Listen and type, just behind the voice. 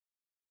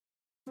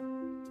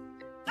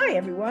Hi,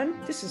 everyone.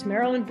 This is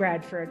Marilyn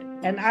Bradford,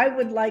 and I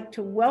would like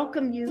to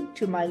welcome you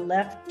to my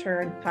Left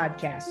Turn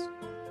podcast.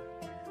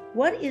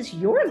 What is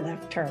your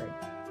left turn?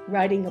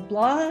 Writing a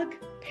blog,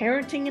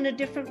 parenting in a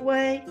different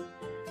way,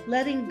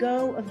 letting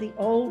go of the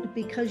old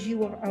because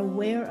you are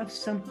aware of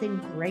something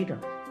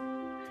greater.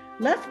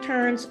 Left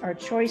turns are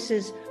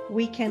choices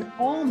we can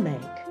all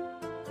make.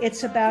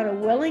 It's about a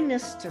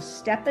willingness to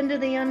step into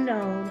the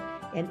unknown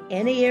in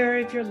any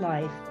area of your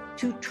life,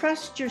 to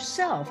trust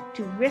yourself,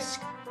 to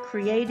risk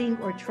creating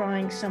or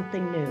trying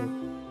something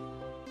new.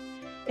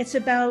 It's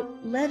about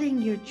letting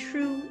your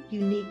true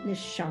uniqueness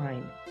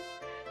shine.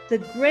 The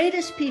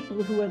greatest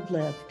people who have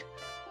lived,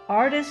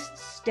 artists,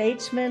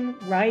 statesmen,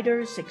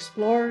 writers,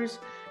 explorers,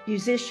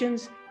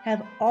 musicians,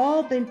 have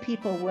all been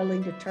people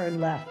willing to turn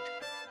left.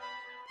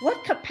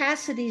 What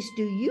capacities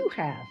do you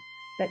have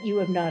that you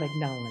have not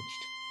acknowledged?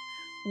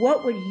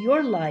 What would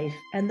your life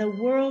and the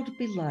world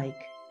be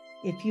like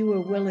if you were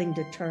willing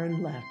to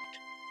turn left?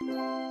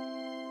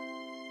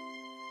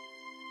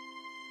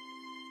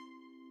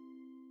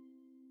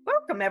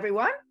 Welcome,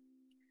 everyone.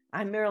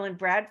 I'm Marilyn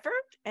Bradford,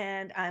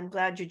 and I'm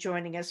glad you're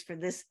joining us for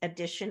this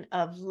edition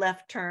of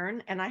Left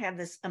Turn. And I have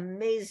this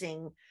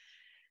amazing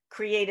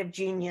creative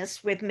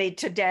genius with me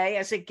today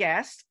as a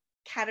guest,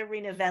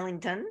 Katarina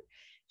Wallentin.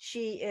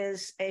 She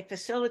is a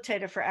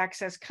facilitator for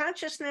Access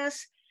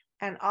Consciousness,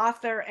 an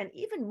author, and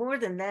even more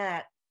than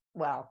that,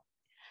 well,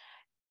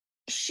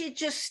 she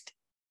just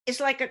is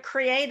like a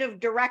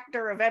creative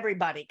director of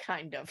everybody,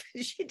 kind of.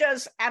 She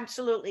does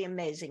absolutely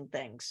amazing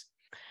things.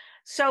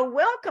 So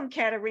welcome,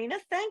 Katarina.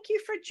 Thank you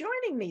for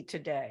joining me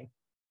today.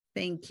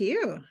 Thank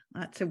you.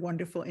 That's a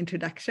wonderful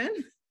introduction.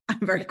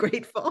 I'm very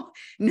grateful.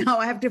 Now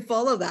I have to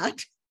follow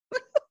that.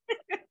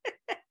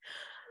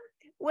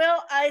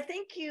 Well, I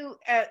think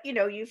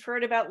you've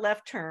heard about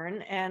Left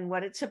Turn and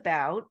what it's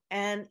about,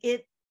 and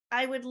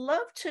I would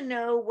love to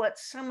know what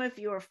some of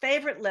your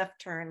favorite left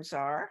turns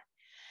are,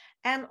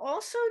 and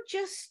also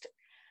just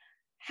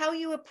how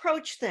you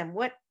approach them.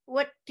 What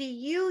do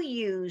you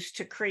use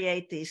to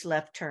create these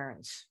left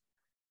turns?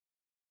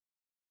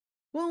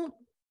 Well,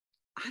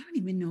 I don't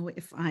even know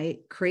if I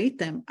create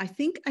them. I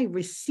think I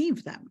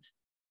receive them.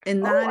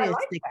 And that is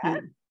the key.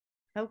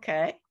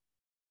 Okay.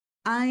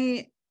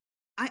 I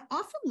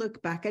often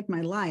look back at my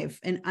life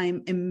and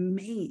I'm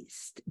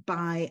amazed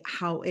by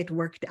how it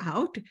worked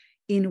out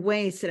in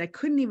ways that I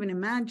couldn't even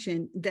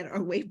imagine, that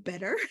are way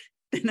better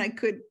than I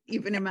could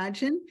even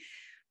imagine.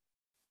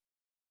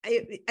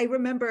 I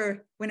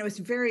remember when I was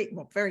very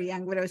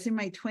young, when I was in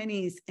my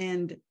 20s,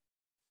 and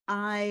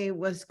I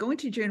was going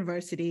to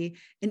university,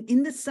 and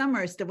in the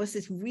summers, there was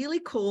this really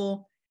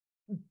cool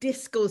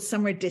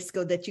summer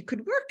disco that you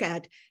could work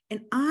at.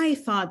 And I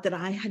thought that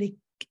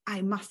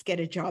I must get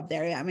a job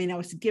there. I mean,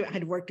 I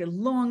had worked a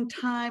long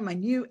time. I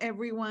knew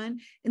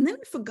everyone. And then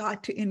I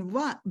forgot to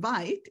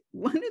invite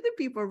one of the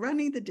people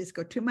running the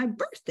disco to my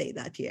birthday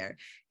that year.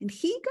 And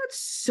he got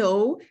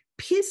so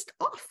pissed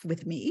off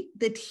with me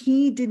that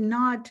he did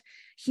not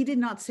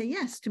say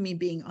yes to me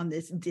being on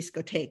this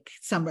discotheque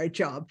summer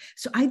job.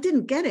 So I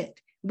didn't get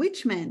it,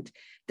 which meant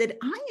that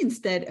I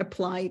instead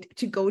applied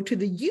to go to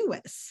the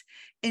US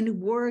and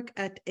work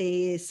at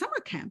a summer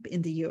camp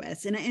in the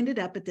US. And I ended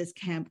up at this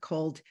camp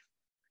called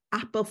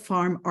Apple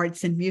Farm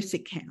Arts and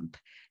Music Camp.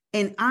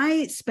 And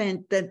I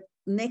spent the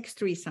next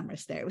 3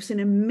 summers there. It was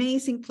an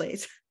amazing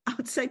place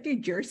outside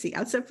New Jersey,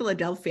 outside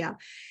Philadelphia.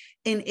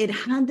 And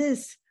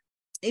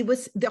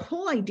the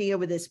whole idea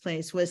with this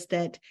place was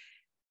that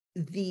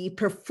the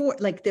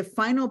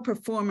final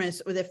performance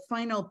or the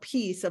final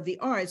piece of the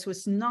arts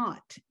was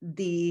not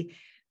the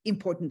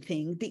important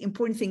thing. The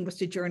important thing was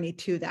the journey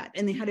to that.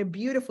 And they had a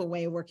beautiful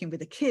way of working with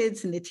the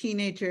kids and the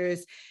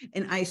teenagers.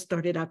 And I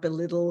started up a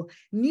little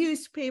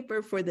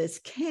newspaper for this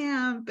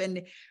camp.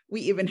 And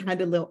we even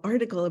had a little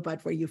article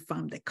about where you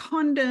found the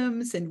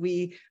condoms. And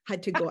we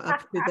had to go up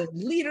to the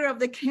leader of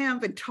the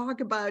camp and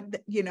talk about,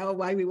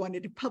 why we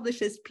wanted to publish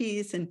this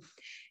piece. And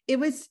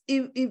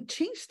it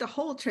changed the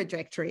whole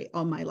trajectory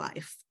of my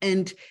life.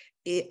 And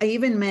I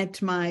even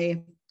met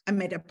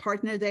a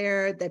partner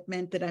there that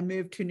meant that I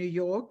moved to New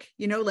York,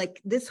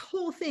 this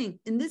whole thing.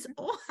 And this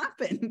all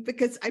happened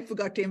because I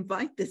forgot to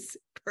invite this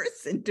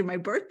person to my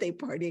birthday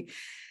party.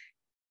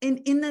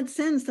 And in that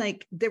sense,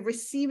 like the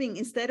receiving,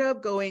 instead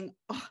of going,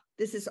 oh,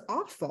 this is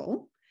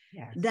awful,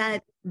 yes,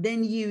 that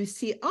then you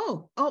see,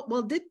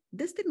 well,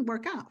 this didn't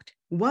work out.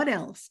 What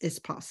else is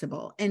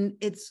possible? And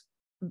it's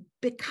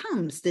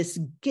becomes this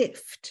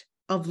gift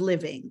of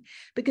living,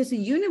 because the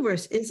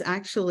universe is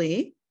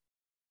actually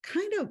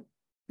kind of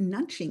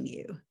nudging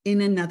you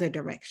in another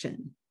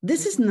direction.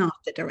 This is not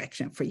the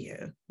direction for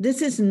you.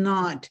 This is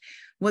not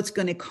what's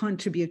going to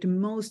contribute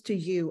most to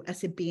you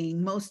as a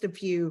being, most of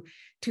you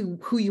to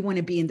who you want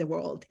to be in the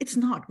world. It's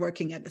not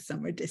working at a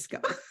summer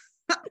disco.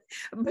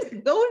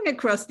 But going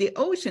across the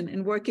ocean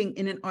and working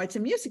in an arts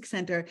and music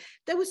center,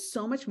 that was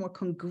so much more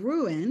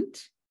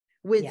congruent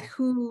with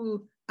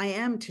who I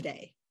am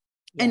today.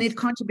 Yes. And it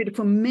contributed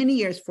for many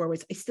years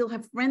forwards. I still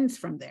have friends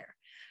from there.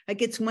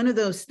 Like, it's one of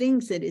those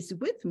things that is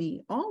with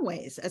me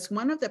always as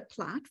one of the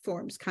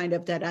platforms kind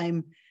of that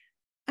I'm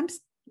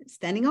I'm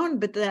standing on,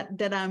 but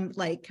that I'm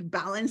like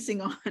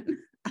balancing on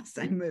as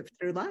I move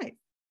through life.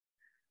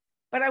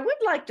 But I would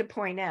like to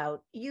point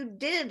out, you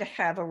did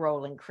have a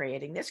role in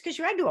creating this because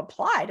you had to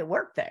apply to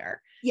work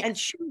there and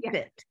choose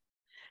it.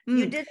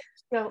 You didn't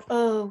go,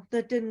 oh,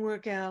 that didn't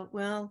work out.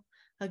 Well,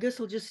 I guess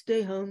I'll just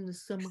stay home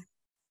this summer.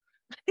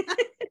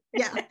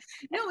 Yeah,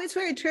 no, it's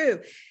very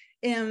true.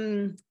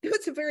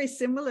 It's a very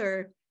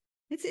similar,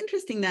 it's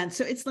interesting that.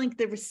 So it's like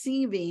the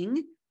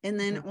receiving and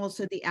then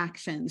also the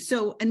action.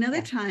 So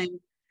another time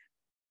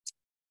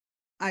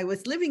I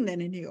was living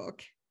then in New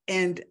York,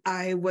 and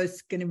I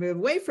was going to move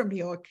away from New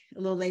York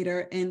a little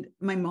later. And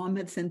my mom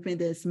had sent me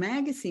this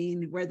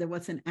magazine where there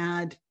was an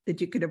ad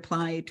that you could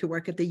apply to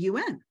work at the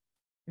UN.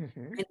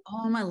 And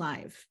all my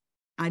life,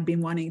 I'd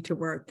been wanting to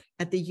work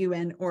at the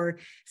UN or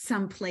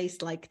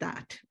someplace like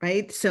that,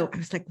 right? So I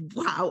was like,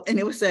 wow. And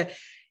it was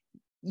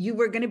you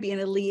were going to be in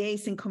a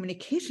liaison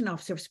communication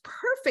officer. It was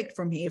perfect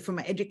for me, for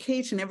my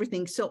education,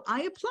 everything. So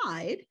I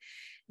applied,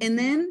 and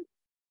then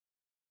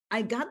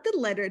I got the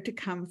letter to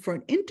come for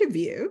an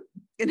interview,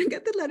 and I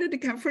got the letter to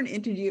come for an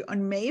interview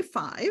on May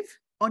 5,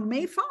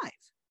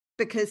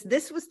 because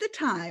this was the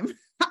time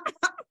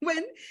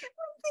when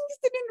things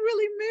didn't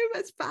really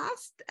move as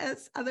fast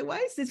as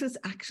otherwise. This was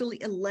actually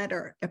a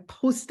letter, a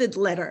posted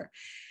letter.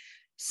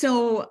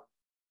 So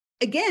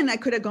again, I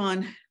could have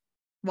gone,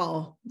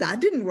 well,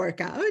 that didn't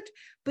work out.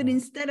 But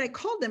instead I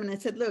called them and I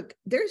said, look,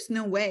 there's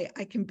no way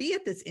I can be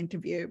at this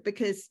interview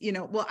because,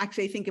 well,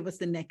 actually, I think it was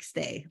the next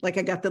day. Like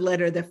I got the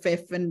letter the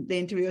 5th and the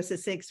interview was the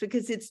 6th,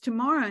 because it's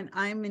tomorrow and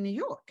I'm in New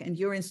York and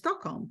you're in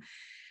Stockholm.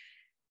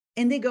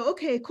 And they go,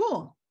 okay,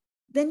 cool.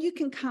 Then you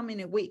can come in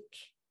a week.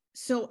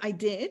 So I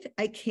did.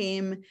 I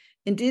came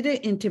and did an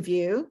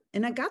interview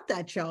and I got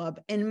that job.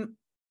 And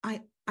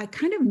I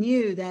kind of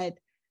knew that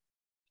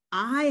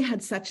I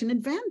had such an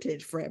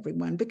advantage for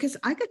everyone because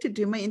I got to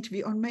do my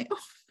interview on my own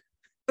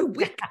a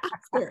week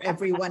after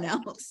everyone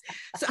else.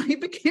 So I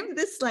became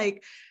this,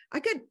 like,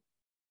 I got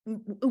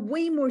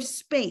way more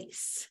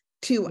space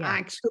to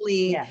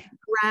actually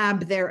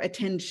grab their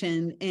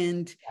attention.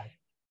 And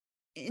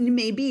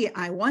maybe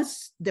I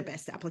was the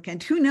best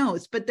applicant, who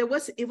knows? But it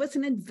was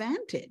an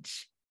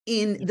advantage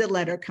in the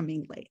letter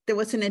coming late. There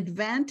was an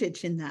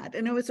advantage in that.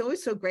 And I was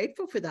always so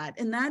grateful for that.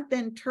 And that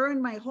then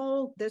turned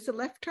there's a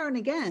left turn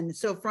again.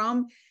 So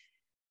from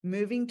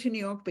moving to New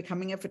York,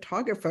 becoming a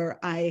photographer,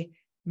 I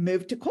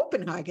moved to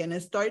Copenhagen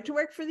and started to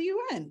work for the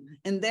UN.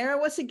 And there I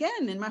was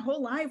again, and my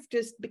whole life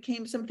just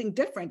became something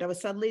different. I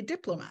was suddenly a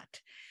diplomat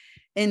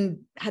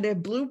and had a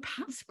blue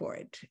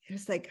passport. It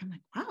was like, I'm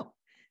like, wow,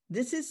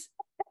 this is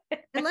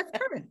a left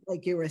turn,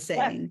 like you were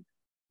saying.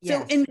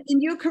 So, and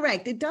you're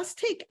correct. It does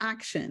take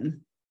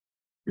action.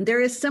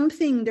 There's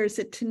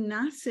a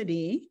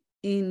tenacity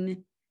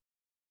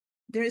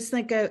there's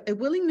like a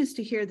willingness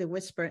to hear the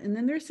whisper. And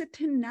then there's a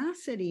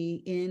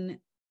tenacity in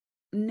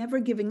never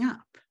giving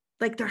up.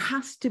 Like there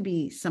has to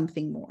be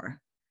something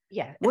more.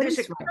 Yeah. There's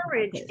a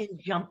courage in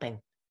jumping.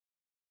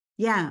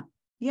 Yeah.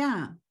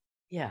 And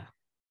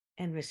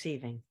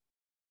receiving.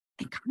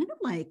 And kind of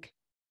like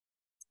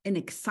an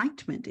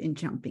excitement in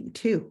jumping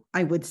too,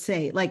 I would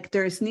say. Like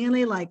there's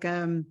nearly like,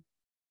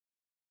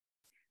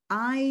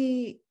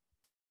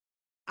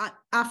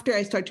 after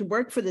I started to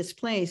work for this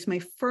place, my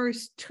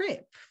first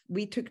trip,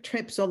 we took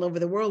trips all over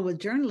the world with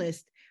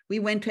journalists. We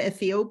went to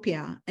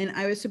Ethiopia, and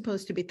I was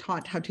supposed to be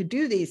taught how to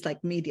do these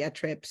like media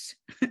trips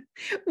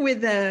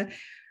with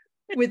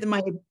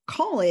my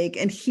colleague,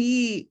 and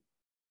he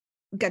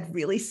got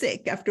really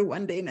sick after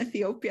one day in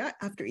Ethiopia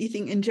after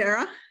eating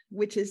injera,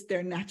 which is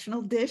their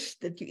national dish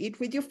that you eat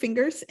with your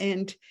fingers,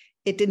 and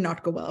it did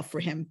not go well for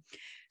him.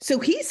 So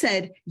he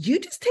said, you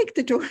just take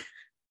the tour.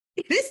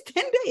 It is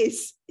 10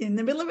 days in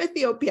the middle of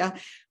Ethiopia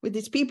with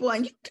these people,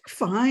 and you do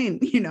fine,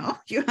 you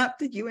have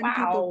the UN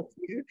people with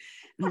you.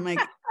 And I'm like,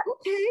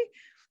 okay.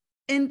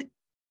 And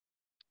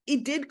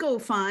it did go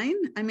fine.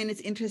 I mean, it's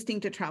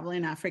interesting to travel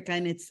in Africa,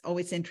 and it's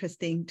always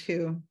interesting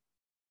to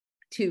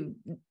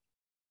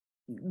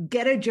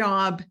get a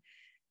job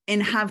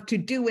and have to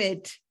do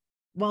it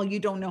while you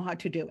don't know how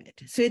to do it.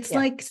 So it's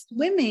like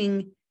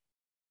swimming,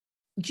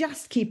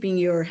 just keeping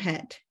your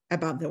head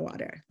above the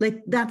water.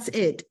 Like that's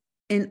it.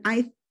 And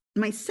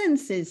my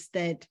sense is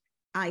that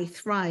I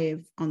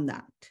thrive on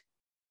that.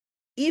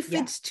 If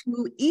it's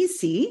too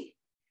easy,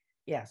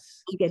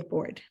 you get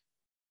bored.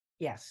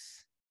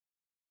 Yes.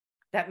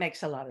 That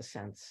makes a lot of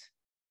sense.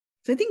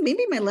 So I think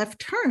maybe my left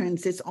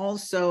turns is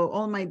also,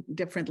 all my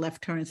different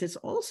left turns is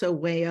also a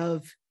way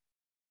of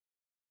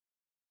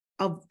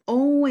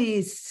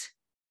always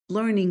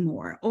learning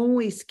more,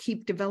 always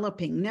keep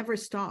developing, never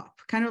stop,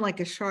 kind of like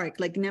a shark,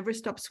 like never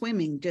stop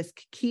swimming,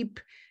 just keep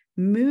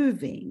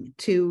moving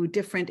to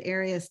different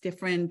areas,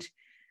 different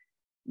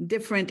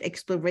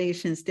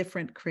explorations,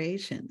 different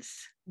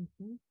creations.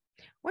 Mm-hmm.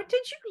 What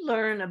did you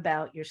learn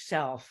about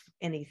yourself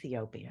in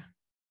Ethiopia?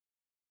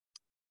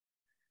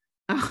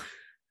 Oh,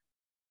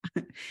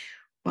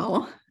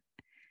 well,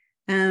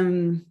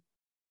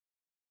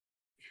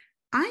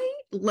 I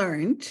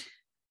learned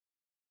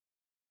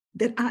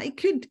that I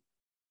could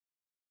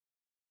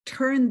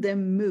turn the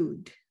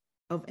mood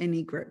of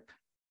any group.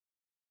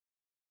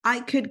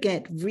 I could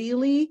get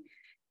really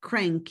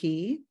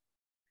cranky,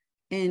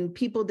 and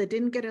people that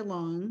didn't get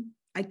along,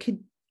 I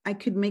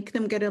could make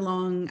them get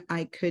along.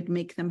 I could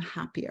make them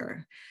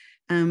happier.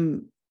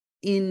 In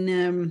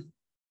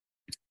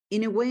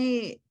a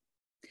way,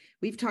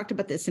 we've talked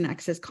about this in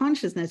Access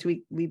Consciousness.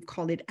 We've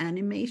called it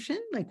animation,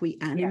 like we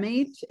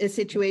animate a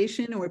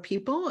situation or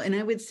people. And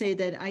I would say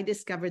that I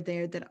discovered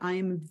there that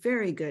I'm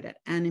very good at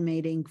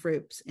animating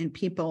groups and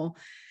people,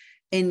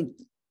 and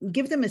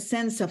give them a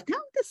sense of, no,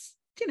 this,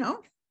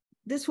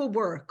 this will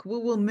work, we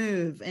will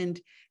move, and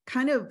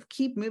kind of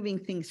keep moving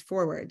things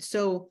forward.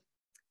 So,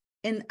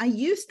 and I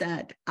used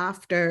that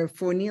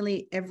for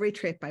nearly every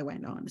trip I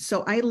went on.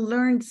 So I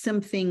learned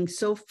something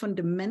so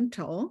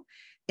fundamental,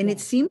 and it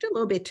seemed a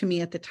little bit to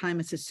me at the time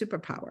as a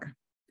superpower,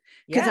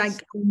 because I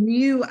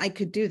knew I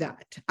could do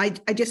that. I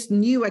just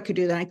knew I could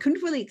do that. I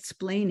couldn't really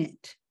explain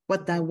it,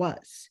 what that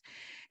was.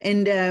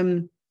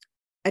 And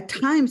at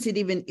times it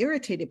even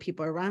irritated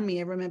people around me.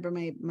 I remember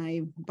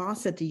my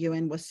boss at the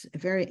UN was a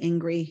very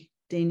angry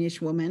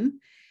Danish woman,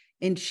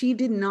 and she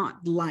did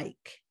not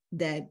like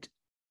that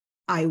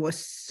I was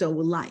so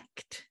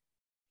liked.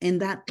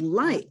 And that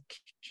like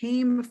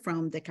came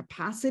from the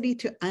capacity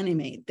to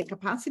animate, the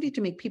capacity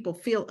to make people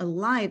feel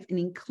alive and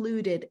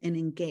included and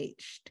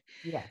engaged.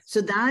 Yes.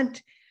 So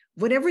that,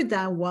 whatever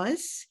that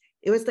was,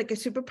 it was like a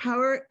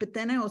superpower. But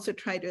then I also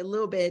tried to a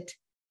little bit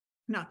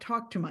not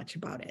talk too much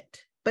about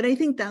it. But I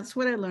think that's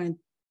what I learned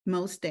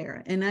most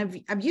there. And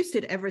I've used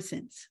it ever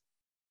since.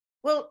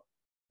 Well,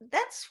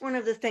 that's one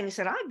of the things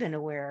that I've been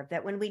aware of,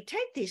 that when we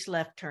take these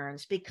left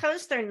turns,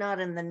 because they're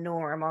not in the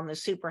norm on the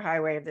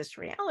superhighway of this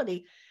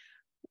reality,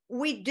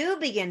 we do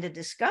begin to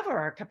discover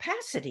our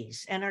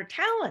capacities and our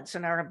talents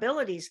and our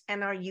abilities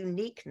and our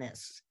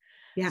uniqueness.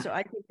 Yeah. So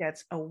I think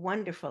that's a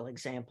wonderful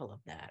example of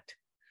that.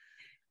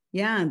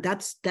 Yeah,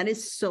 that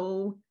is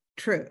so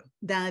true.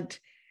 That,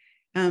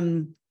 I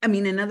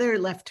mean, another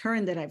left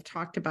turn that I've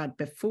talked about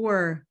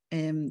before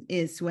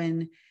is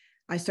when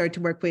I started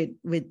to work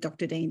with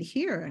Dr. Dane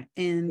here.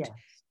 And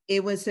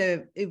it was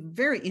a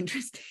very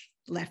interesting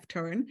left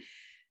turn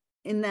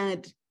in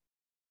that.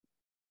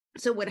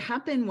 So what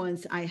happened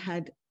was I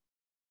had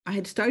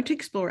started to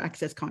explore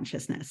Access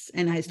Consciousness,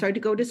 and I started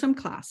to go to some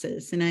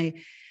classes, and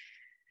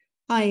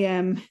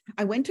I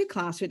went to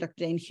class with Dr.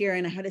 Dane here,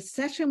 and I had a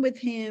session with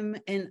him,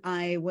 and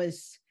I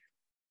was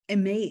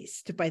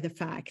amazed by the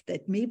fact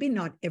that maybe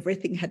not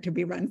everything had to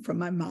be run from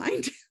my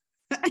mind.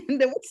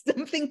 And there was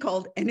something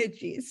called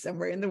energy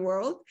somewhere in the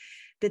world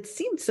that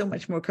seemed so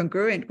much more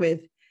congruent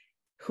with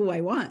who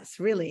I was,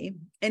 really.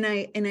 And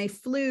I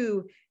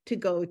flew to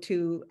go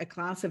to a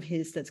class of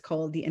his that's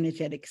called the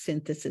Energetic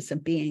Synthesis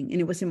of Being. And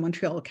it was in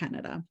Montreal,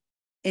 Canada.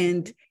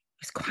 And it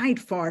was quite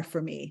far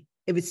for me.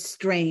 It was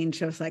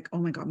strange. I was like, oh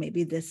my God,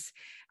 maybe this,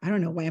 I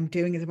don't know why I'm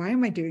doing this. Why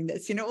am I doing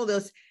this? You know, all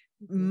those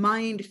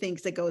mind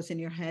things that goes in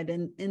your head.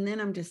 And then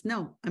I'm just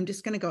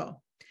going to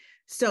go.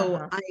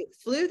 So I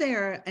flew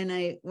there and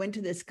I went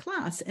to this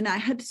class, and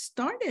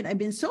I've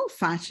been so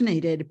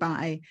fascinated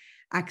by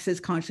Access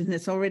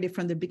Consciousness already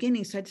from the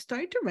beginning. So I'd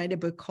started to write a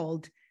book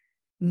called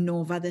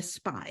Nova the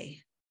Spy.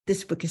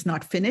 This book is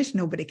not finished.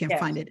 Nobody can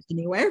find it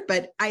anywhere,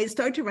 but I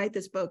started to write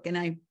this book,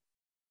 and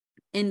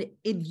it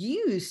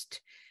used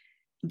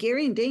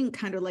Gary and Dane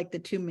kind of like the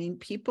two main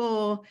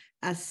people,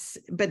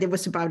 but it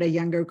was about a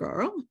younger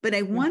girl, but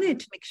I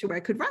wanted to make sure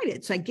I could write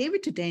it. So I gave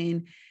it to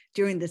Dane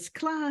during this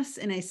class,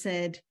 and I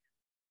said,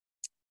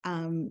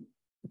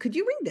 could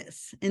you read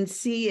this and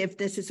see if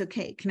this is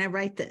okay? Can I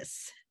write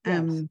this?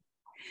 Yes.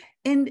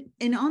 And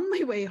on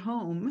my way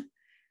home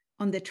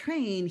on the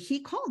train, he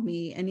called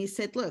me and he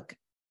said, look,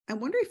 I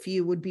wonder if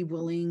you would be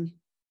willing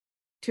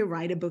to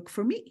write a book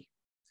for me.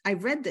 I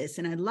read this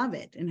and I love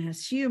it, and it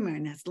has humor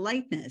and has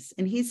lightness.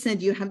 And he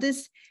said, you have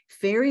this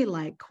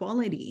fairy-like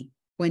quality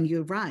when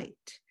you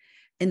write.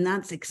 And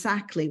that's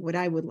exactly what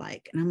I would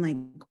like. And I'm like,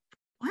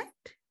 what?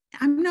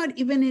 I'm not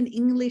even an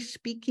English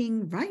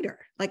speaking writer.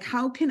 Like,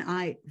 how can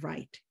I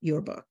write your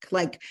book?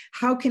 Like,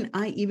 how can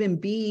I even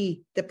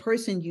be the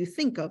person you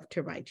think of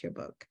to write your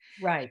book?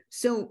 Right.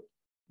 So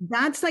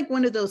that's like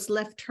one of those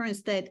left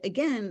turns that,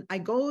 again, I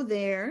go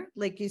there,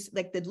 like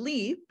the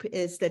leap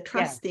is the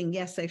trusting,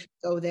 yes, I should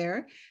go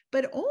there,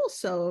 but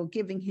also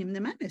giving him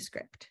the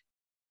manuscript.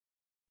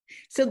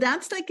 So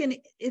that's like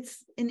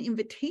it's an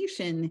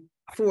invitation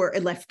for a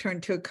left turn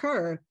to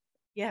occur.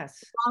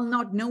 Yes. While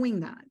not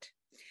knowing that.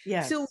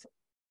 Yes. So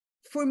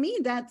for me,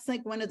 that's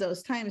like one of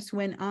those times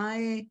when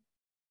I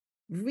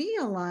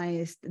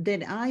realized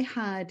that I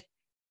had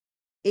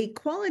a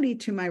quality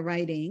to my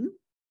writing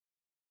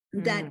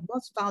that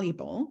was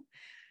valuable.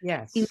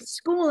 Yes. In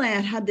school, I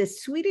had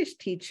this Swedish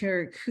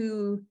teacher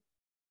who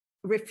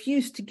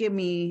refused to give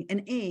me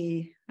an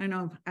A. I don't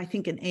know, I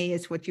think an A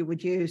is what you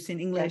would use in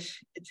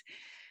English. Yes.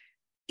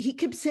 He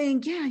kept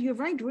saying, yeah, you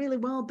write really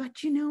well,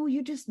 but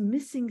you're just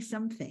missing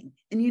something.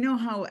 And you know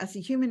how as a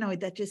humanoid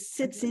that just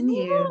sits in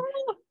you,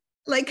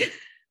 like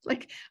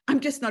I'm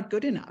just not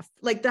good enough.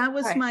 Like that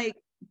was my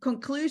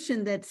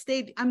conclusion that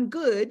stayed. I'm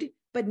good,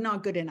 but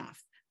not good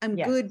enough. I'm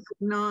good,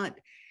 but not.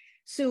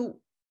 So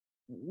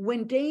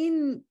when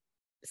Dane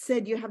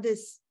said you have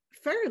this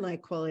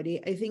fairy-like quality,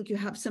 I think you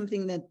have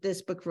something that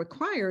this book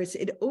requires.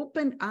 It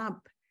opened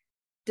up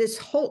this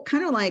whole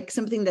kind of like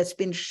something that's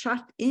been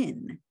shut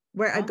in,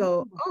 where I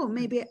go, oh,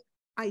 maybe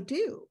I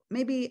do.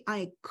 Maybe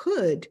I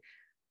could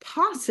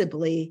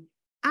possibly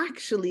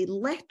actually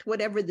let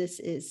whatever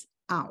this is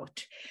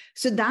out.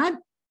 So that,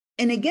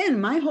 and again,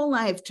 my whole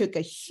life took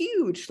a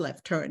huge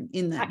left turn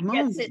in that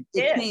moment. Yes, it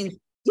did. Changed,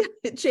 yeah,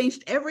 it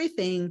changed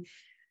everything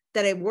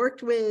that I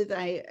worked with.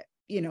 I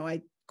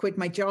quit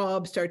my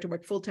job, started to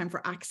work full-time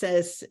for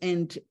Access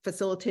and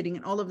facilitating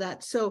and all of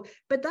that. So,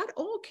 but that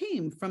all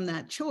came from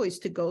that choice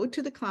to go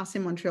to the class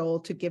in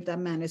Montreal, to give that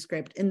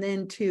manuscript, and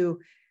then to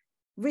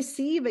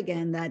receive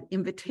again that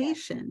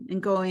invitation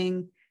and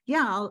going,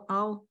 yeah,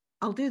 I'll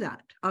do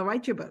that. I'll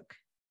write your book.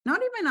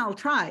 Not even I'll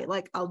try,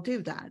 like I'll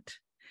do that.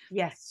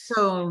 Yes.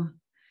 So,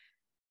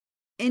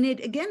 and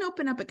it again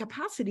opened up a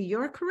capacity.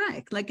 You're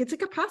correct. Like it's a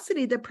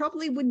capacity that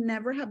probably would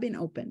never have been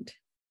opened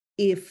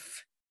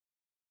if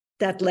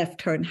that left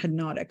turn had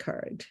not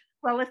occurred.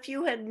 Well, if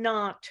you had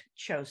not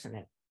chosen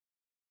it.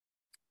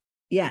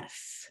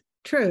 Yes,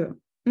 true.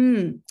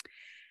 And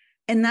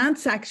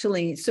that's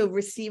actually, so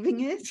receiving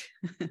it,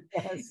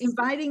 Yes.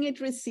 inviting it,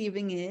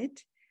 receiving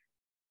it,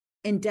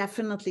 and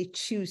definitely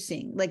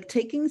choosing, like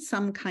taking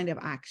some kind of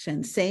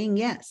action, saying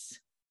yes.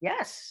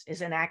 Yes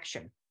is an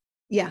action.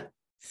 Yeah,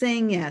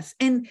 saying yes.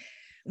 And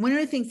one of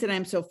the things that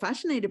I'm so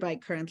fascinated by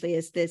currently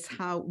is this,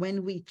 how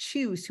when we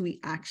choose,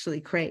 we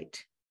actually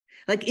create.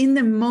 Like in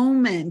the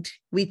moment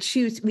we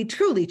choose, we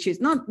truly choose,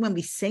 not when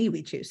we say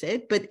we choose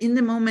it, but in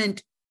the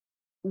moment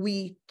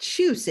we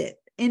choose it,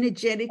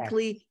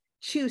 energetically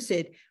choose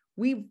it.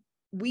 We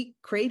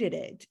created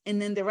it.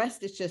 And then the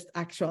rest is just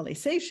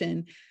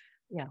actualization.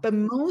 Yeah. But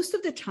most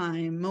of the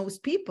time,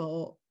 most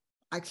people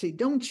actually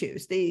don't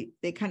choose. They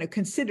kind of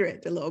consider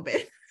it a little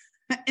bit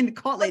and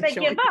call it they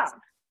choice. give up.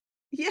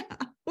 Yeah.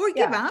 Or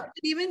give up.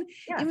 Even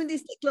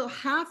these little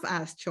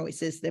half-assed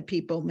choices that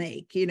people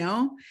make,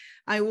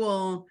 I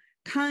will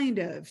kind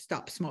of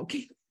stop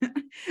smoking.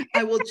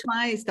 I will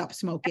try stop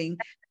smoking.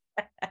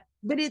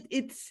 But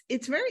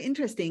it's very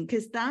interesting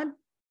because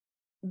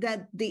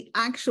that the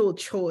actual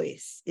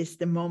choice is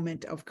the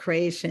moment of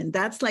creation.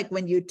 That's like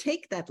when you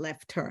take that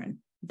left turn.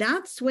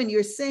 That's when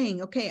you're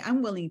saying, okay,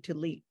 I'm willing to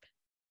leap.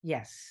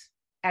 Yes,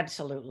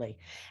 absolutely.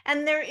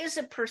 And there is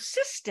a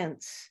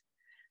persistence.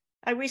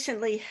 I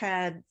recently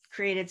had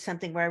created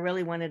something where I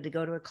really wanted to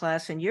go to a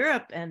class in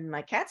Europe and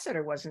my cat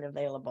sitter wasn't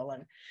available.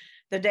 And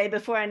the day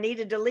before I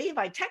needed to leave,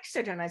 I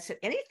texted her and I said,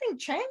 anything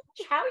changed?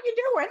 How are you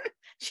doing?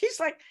 She's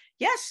like,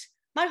 yes,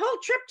 my whole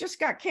trip just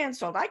got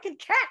canceled. I can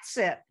cat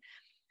sit.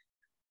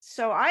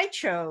 So I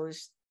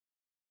chose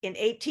in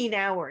 18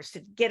 hours to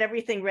get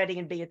everything ready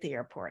and be at the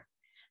airport.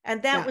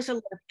 And that was a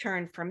left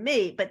turn for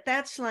me. But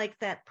that's like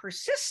that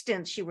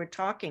persistence you were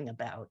talking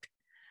about.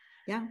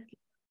 Yeah.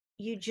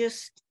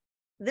 This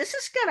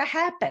is going to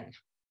happen.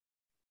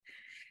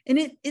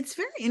 And it's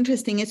very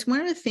interesting. It's one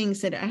of the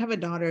things that I have a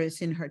daughter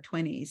who's in her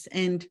 20s.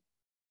 And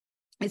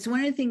it's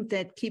one of the things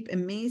that keep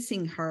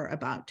amazing her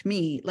about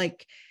me.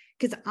 Like,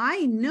 because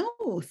I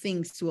know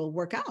things will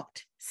work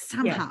out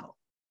somehow.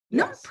 Yes.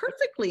 Not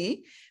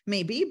perfectly,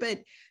 maybe, but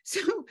so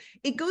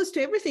it goes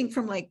to everything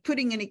from like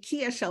putting an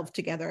IKEA shelf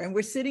together and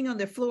we're sitting on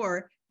the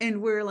floor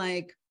and we're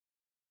like,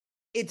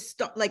 it's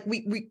like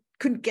we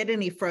couldn't get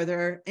any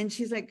further. And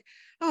she's like,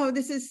 oh,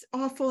 this is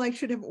awful. I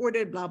should have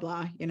ordered blah,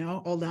 blah,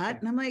 all that.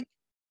 And I'm like,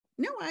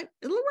 no,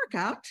 it'll work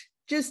out.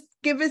 Just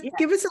give us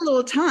a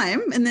little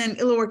time and then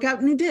it'll work out.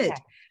 And it did.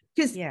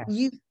 Because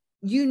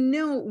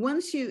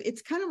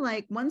it's kind of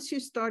like once you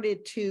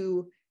started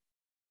to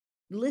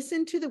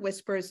listen to the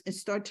whispers and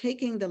start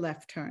taking the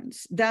left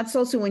turns, that's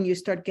also when you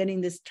start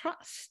getting this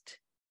trust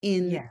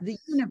in the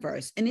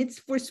universe. And it's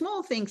for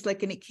small things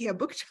like an IKEA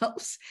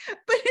bookshelves,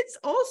 but it's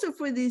also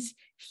for these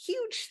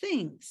huge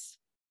things.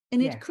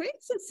 And it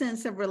creates a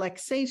sense of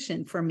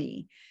relaxation for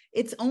me.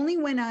 It's only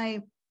when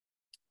I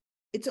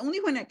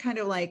kind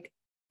of like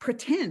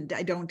pretend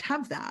I don't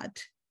have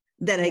that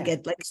I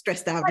get like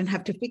stressed out and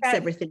have to fix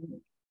everything.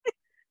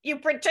 You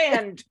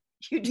pretend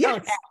you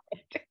don't have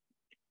it.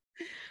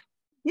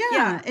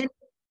 Yeah. And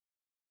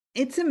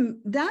it's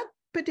that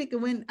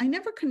particular, when I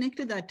never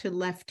connected that to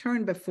left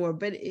turn before,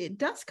 but it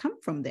does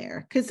come from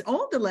there because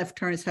all the left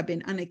turns have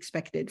been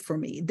unexpected for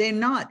me.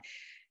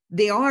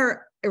 They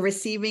are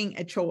receiving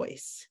a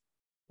choice.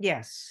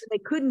 Yes. I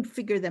couldn't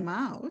figure them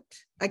out.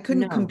 I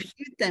couldn't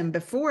compute them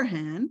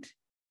beforehand.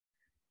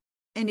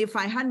 And if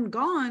I hadn't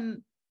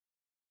gone,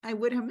 I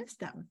would have missed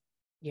them.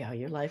 Yeah,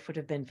 your life would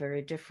have been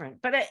very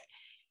different. But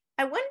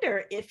I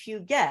wonder if you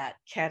get,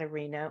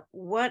 Katarina,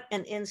 what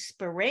an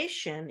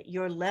inspiration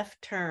your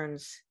left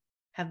turns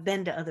have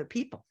been to other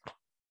people.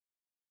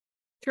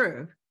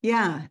 True.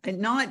 Yeah. And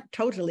not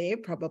totally,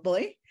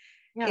 probably.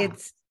 Yeah.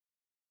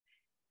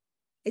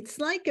 It's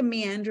like a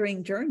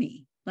meandering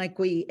journey, like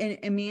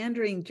a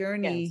meandering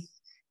journey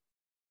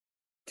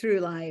through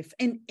life.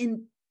 And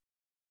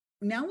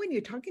now when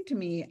you're talking to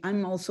me,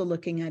 I'm also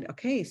looking at,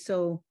 okay,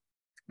 so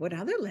what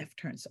other left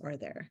turns are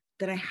there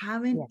that I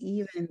haven't Yeah.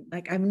 even,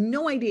 like, I have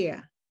no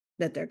idea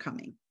that they're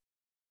coming.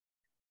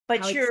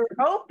 But How you're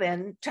exciting.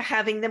 open to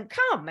having them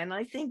come. And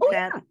I think Oh,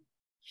 that's yeah.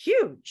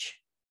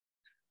 huge.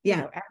 Yeah.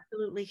 You know,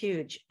 absolutely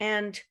huge.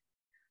 And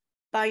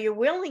by your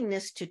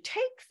willingness to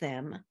take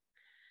them,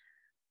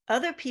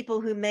 other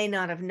people who may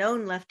not have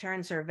known left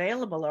turns are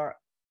available are,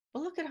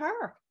 well, look at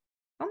her.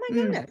 Oh my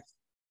goodness.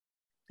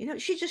 You know,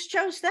 she just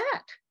chose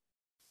that.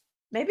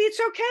 Maybe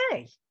it's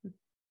okay.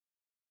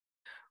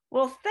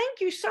 Well, thank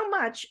you so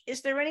much.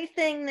 Is there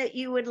anything that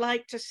you would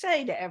like to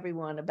say to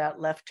everyone about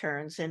left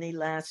turns? Any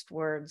last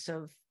words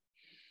of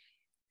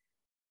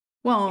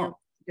Well,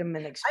 wisdom and I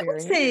would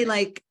experience? say,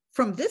 like,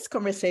 from this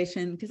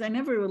conversation, because I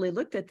never really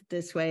looked at it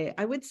this way,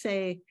 I would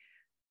say,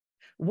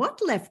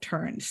 what left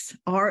turns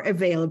are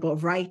available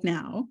right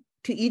now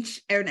to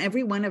each and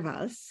every one of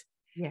us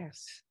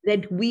Yes.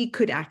 that we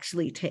could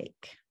actually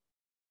take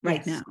right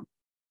Yes. now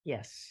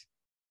Yes.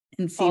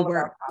 and see All of where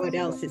our what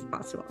else possibilities. is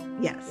possible?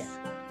 Yes. Yes.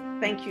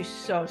 Thank you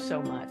so,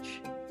 so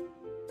much.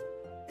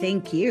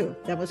 Thank you.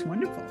 That was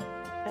wonderful.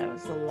 That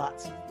was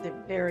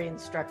very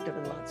instructive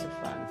and lots of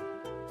fun.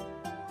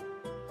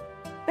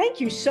 Thank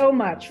you so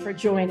much for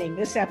joining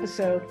this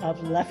episode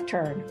of Left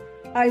Turn.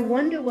 I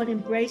wonder what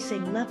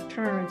embracing left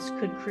turns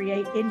could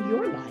create in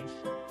your life.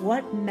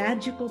 What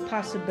magical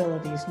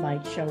possibilities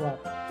might show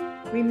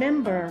up.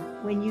 Remember,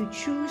 when you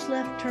choose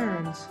left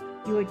turns,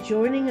 you are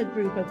joining a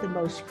group of the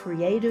most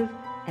creative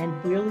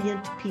and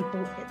brilliant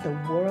people the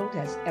world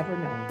has ever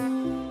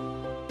known.